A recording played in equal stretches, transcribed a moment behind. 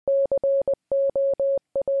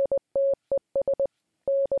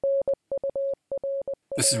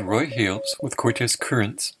This is Roy Hales with Cortes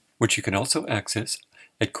Currents, which you can also access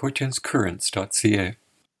at cortescurrents.ca.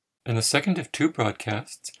 In the second of two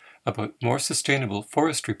broadcasts about more sustainable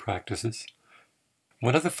forestry practices,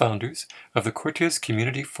 one of the founders of the Cortes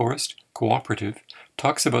Community Forest Cooperative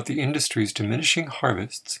talks about the industry's diminishing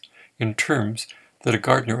harvests in terms that a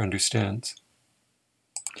gardener understands.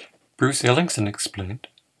 Bruce Ellingson explained.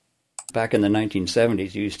 Back in the 1970s,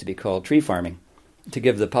 it used to be called tree farming, to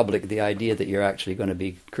give the public the idea that you're actually going to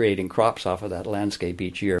be creating crops off of that landscape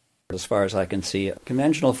each year. As far as I can see,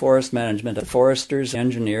 conventional forest management, foresters,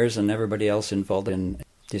 engineers, and everybody else involved in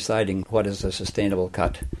deciding what is a sustainable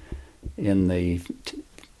cut in the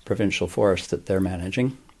provincial forest that they're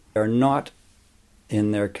managing are not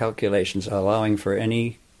in their calculations allowing for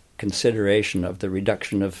any consideration of the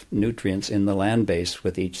reduction of nutrients in the land base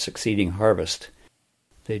with each succeeding harvest.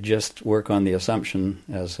 They just work on the assumption,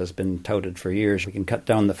 as has been touted for years, we can cut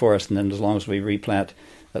down the forest, and then as long as we replant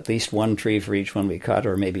at least one tree for each one we cut,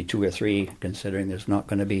 or maybe two or three, considering there's not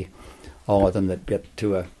going to be all of them that get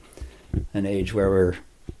to an age where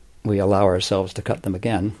we allow ourselves to cut them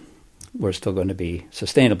again, we're still going to be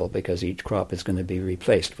sustainable because each crop is going to be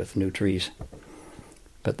replaced with new trees.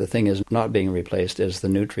 But the thing is not being replaced is the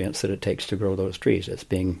nutrients that it takes to grow those trees. It's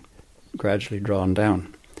being gradually drawn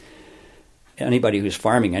down. Anybody who's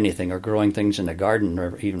farming anything or growing things in a garden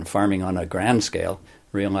or even farming on a grand scale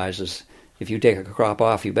realizes if you take a crop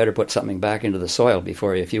off, you better put something back into the soil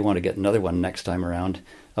if you want to get another one next time around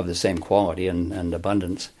of the same quality and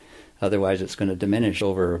abundance. Otherwise, it's going to diminish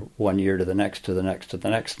over 1 year to the next, to the next, to the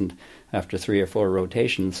next, and after 3 or 4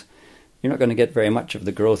 rotations, you're not going to get very much of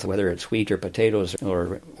the growth, whether it's wheat or potatoes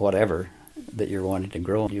or whatever that you're wanting to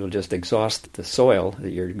grow. You'll just exhaust the soil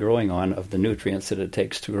that you're growing on of the nutrients that it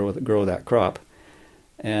takes to grow that crop,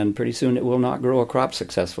 and pretty soon it will not grow a crop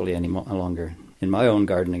successfully any longer. In my own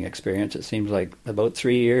gardening experience, it seems like about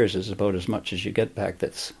 3 years is about as much as you get back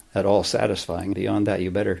that's at all satisfying. Beyond that,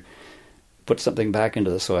 you better put something back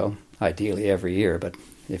into the soil, ideally every year, but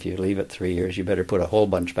if you leave it 3 years, you better put a whole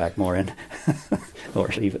bunch back more in, or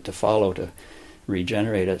leave it to follow to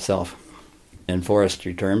regenerate itself. In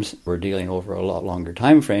forestry terms, we're dealing over a lot longer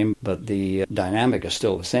time frame, but the dynamic is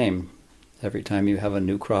still the same. Every time you have a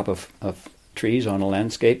new crop of trees on a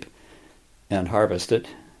landscape and harvest it,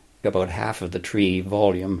 about half of the tree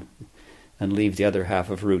volume and leave the other half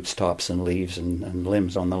of roots, tops, and leaves and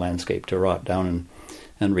limbs on the landscape to rot down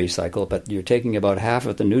and recycle. But you're taking about half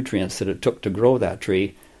of the nutrients that it took to grow that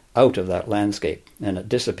tree out of that landscape, and it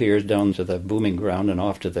disappears down to the booming ground and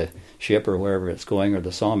off to the ship or wherever it's going, or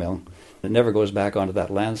the sawmill. It never goes back onto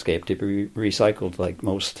that landscape to be recycled like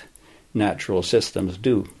most natural systems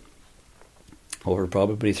do. Over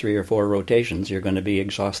probably 3 or 4 rotations, you're going to be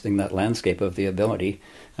exhausting that landscape of the ability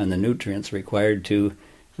and the nutrients required to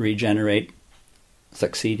regenerate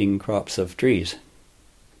succeeding crops of trees.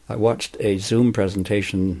 I watched a Zoom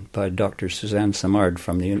presentation by Dr. Suzanne Simard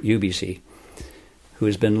from the UBC, who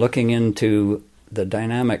has been looking into the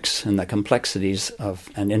dynamics and the complexities of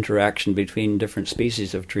an interaction between different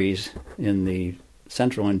species of trees in the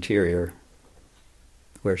central interior,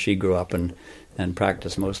 where she grew up and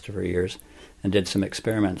practiced most of her years, and did some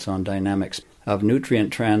experiments on dynamics of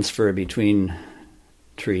nutrient transfer between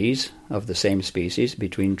trees of the same species,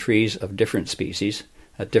 between trees of different species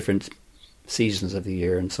at different seasons of the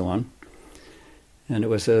year and so on. And it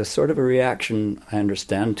was a sort of a reaction, I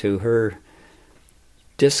understand, to her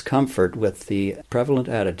discomfort with the prevalent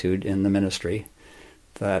attitude in the ministry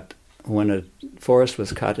that when a forest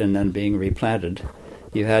was cut and then being replanted,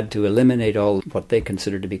 you had to eliminate all what they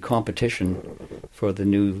considered to be competition for the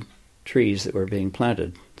new trees that were being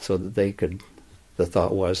planted so that they could, the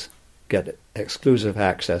thought was, get exclusive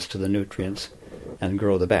access to the nutrients and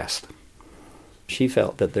grow the best. She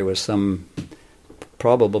felt that there was some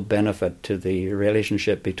probable benefit to the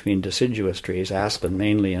relationship between deciduous trees, aspen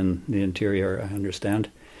mainly in the interior, I understand,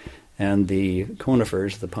 and the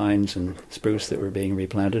conifers, the pines and spruce that were being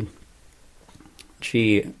replanted.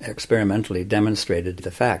 She experimentally demonstrated the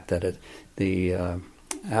fact that the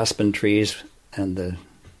aspen trees and the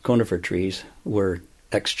conifer trees were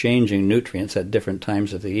exchanging nutrients at different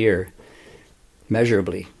times of the year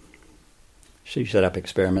measurably. She set up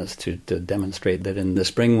experiments to demonstrate that in the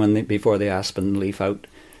spring, before the aspen leaf out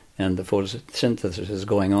and the photosynthesis is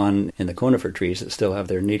going on in the conifer trees that still have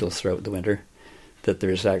their needles throughout the winter, that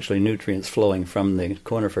there's actually nutrients flowing from the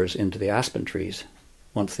conifers into the aspen trees.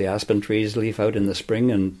 Once the aspen trees leaf out in the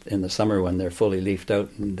spring and in the summer when they're fully leafed out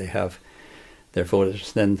and they have their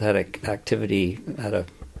photosynthetic activity at a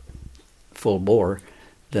full bore,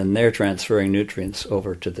 then they're transferring nutrients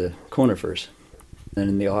over to the conifers. Then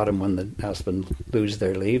in the autumn, when the aspen lose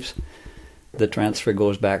their leaves, the transfer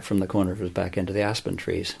goes back from the conifers back into the aspen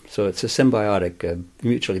trees. So it's a symbiotic,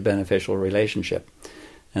 mutually beneficial relationship.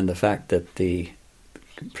 And the fact that the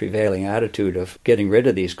prevailing attitude of getting rid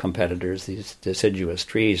of these competitors, these deciduous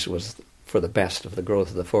trees, was for the best of the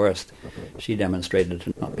growth of the forest, she demonstrated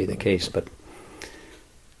to not be the case. But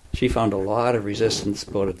she found a lot of resistance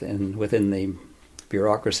both within the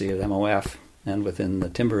bureaucracy of MOF and within the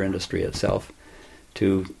timber industry itself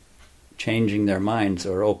to changing their minds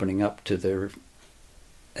or opening up to the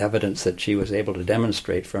evidence that she was able to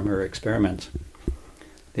demonstrate from her experiments.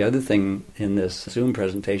 The other thing in this Zoom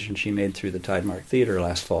presentation she made through the Tidemark Theatre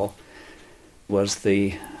last fall was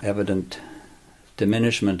the evident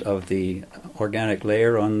diminishment of the organic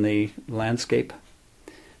layer on the landscape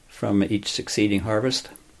from each succeeding harvest.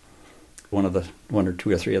 One or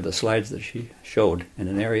two or three of the slides that she showed in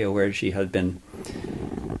an area where she had been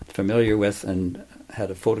familiar with and had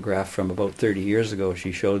a photograph from about 30 years ago,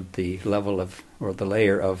 she showed the level of, or the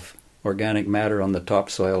layer of organic matter on the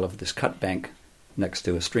topsoil of this cut bank next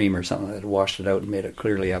to a stream or something that washed it out and made it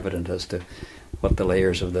clearly evident as to what the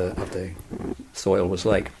layers of the soil was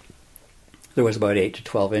like. There was about 8 to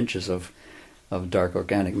 12 inches of dark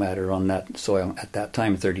organic matter on that soil at that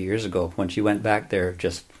time 30 years ago. When she went back there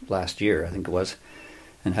just last year, I think it was,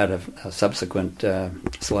 and had a subsequent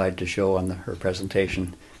slide to show on her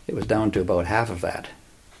presentation, it was down to about half of that.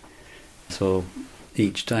 So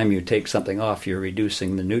each time you take something off, you're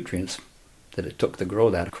reducing the nutrients that it took to grow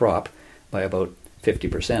that crop by about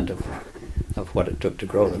 50% of what it took to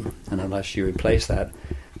grow them. And unless you replace that,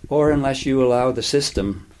 or unless you allow the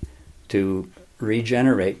system to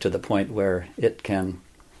regenerate to the point where it can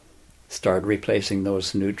start replacing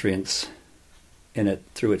those nutrients in it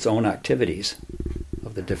through its own activities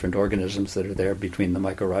of the different organisms that are there between the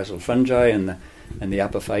mycorrhizal fungi and the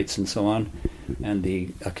epiphytes and so on, and the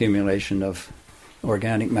accumulation of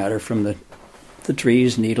organic matter from the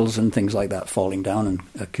trees, needles and things like that falling down and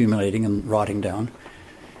accumulating and rotting down.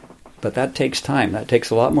 But that takes time. That takes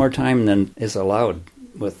a lot more time than is allowed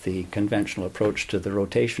with the conventional approach to the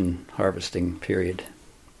rotation harvesting period.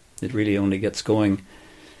 It really only gets going.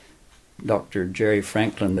 Dr. Jerry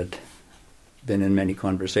Franklin had been in many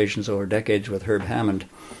conversations over decades with Herb Hammond,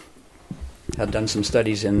 had done some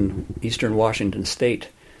studies in eastern Washington state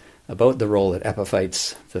about the role that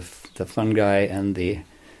epiphytes, the fungi and the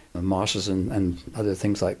mosses and other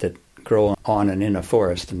things like that grow on and in a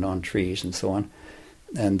forest and on trees and so on,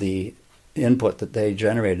 and the input that they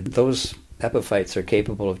generated. Those epiphytes are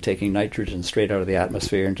capable of taking nitrogen straight out of the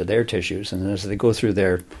atmosphere into their tissues, and as they go through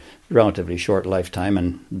their relatively short lifetime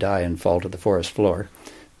and die and fall to the forest floor,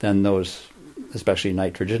 then those, especially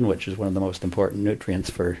nitrogen, which is one of the most important nutrients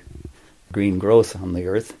for green growth on the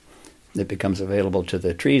earth, it becomes available to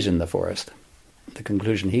the trees in the forest. The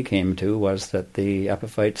conclusion he came to was that the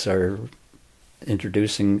epiphytes are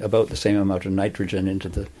introducing about the same amount of nitrogen into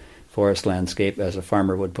the forest landscape as a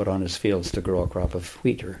farmer would put on his fields to grow a crop of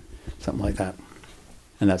wheat or something like that.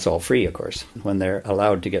 And that's all free, of course, when they're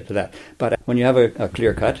allowed to get to that. But when you have a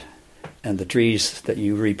clear cut and the trees that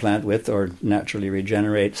you replant with or naturally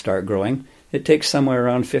regenerate start growing, it takes somewhere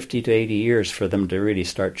around 50 to 80 years for them to really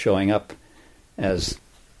start showing up as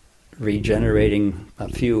regenerating a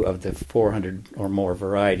few of the 400 or more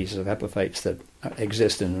varieties of epiphytes that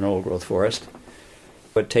exist in an old-growth forest.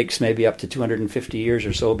 It takes maybe up to 250 years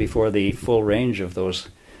or so before the full range of those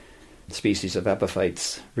species of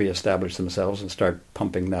epiphytes reestablish themselves and start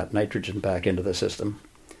pumping that nitrogen back into the system.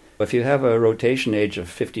 If you have a rotation age of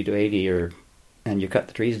 50 to 80 and you cut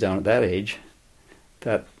the trees down at that age,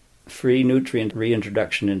 that free nutrient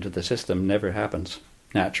reintroduction into the system never happens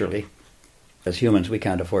naturally. As humans, we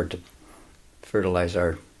can't afford to fertilize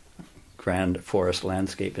our grand forest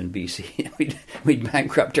landscape in BC. We'd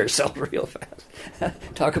bankrupt ourselves real fast.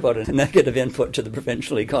 Talk about a negative input to the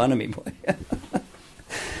provincial economy, boy.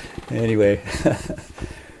 Anyway,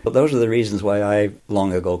 well, those are the reasons why I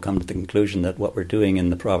long ago come to the conclusion that what we're doing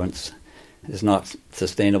in the province is not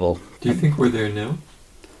sustainable. Do you think we're there now?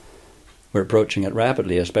 We're approaching it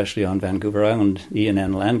rapidly, especially on Vancouver Island,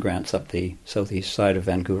 E&N land grants up the southeast side of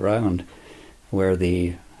Vancouver Island, where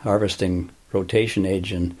the harvesting rotation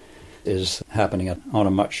age is happening on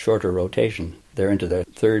a much shorter rotation. They're into their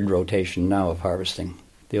third rotation now of harvesting.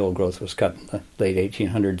 The old growth was cut in the late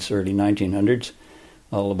 1800s, early 1900s,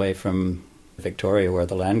 all the way from Victoria, where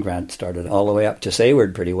the land grant started, all the way up to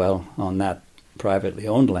Sayward pretty well on that privately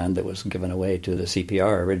owned land that was given away to the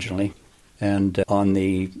CPR originally. And on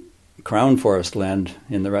the Crown Forest land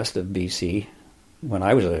in the rest of BC, when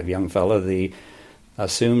I was a young fellow, the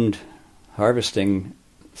assumed harvesting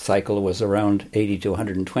cycle was around 80 to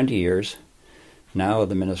 120 years. Now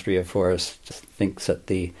the Ministry of Forests thinks that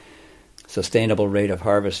the sustainable rate of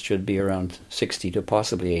harvest should be around 60 to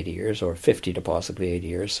possibly 80 years, or 50 to possibly 80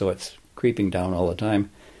 years, so it's creeping down all the time,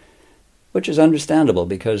 which is understandable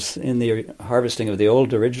because in the harvesting of the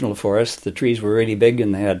old original forest, the trees were really big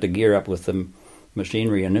and they had to gear up with the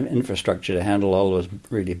machinery and infrastructure to handle all those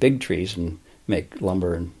really big trees and make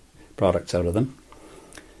lumber and products out of them.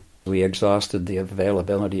 We exhausted the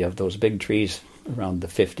availability of those big trees around the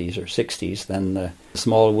 50s or 60s. Then the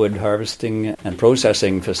small wood harvesting and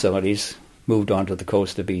processing facilities moved onto the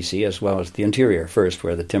coast of BC, as well as the interior first,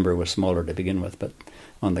 where the timber was smaller to begin with. But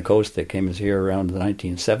on the coast, they came here around the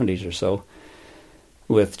 1970s or so,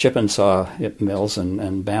 with chip and saw mills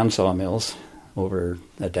and bandsaw mills over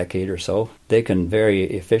a decade or so. They can very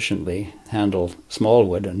efficiently handle small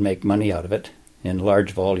wood and make money out of it in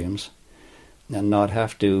large volumes, and not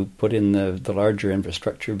have to put in the larger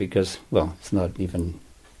infrastructure because, well, it's not even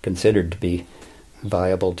considered to be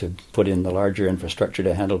viable to put in the larger infrastructure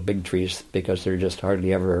to handle big trees because they're just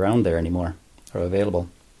hardly ever around there anymore or available.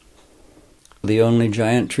 The only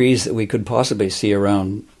giant trees that we could possibly see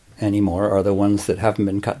around anymore are the ones that haven't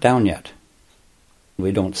been cut down yet.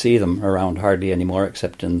 We don't see them around hardly anymore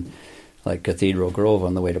except in like Cathedral Grove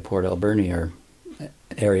on the way to Port Alberni, or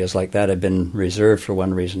areas like that have been reserved for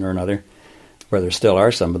one reason or another, where there still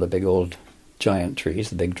are some of the big old giant trees,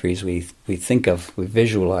 the big trees we think of, we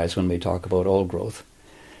visualize when we talk about old growth,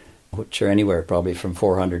 which are anywhere probably from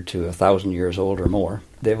 400 to 1,000 years old or more.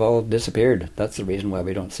 They've all disappeared. That's the reason why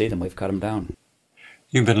we don't see them. We've cut them down.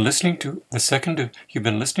 You've been listening to the second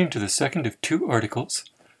of two articles.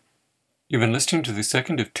 You've been listening to the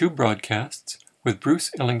second of two broadcasts with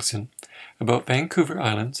Bruce Ellingson about Vancouver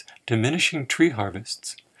Island's diminishing tree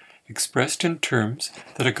harvests, expressed in terms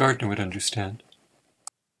that a gardener would understand.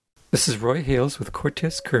 This is Roy Hales with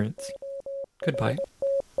Cortes Currents. Goodbye.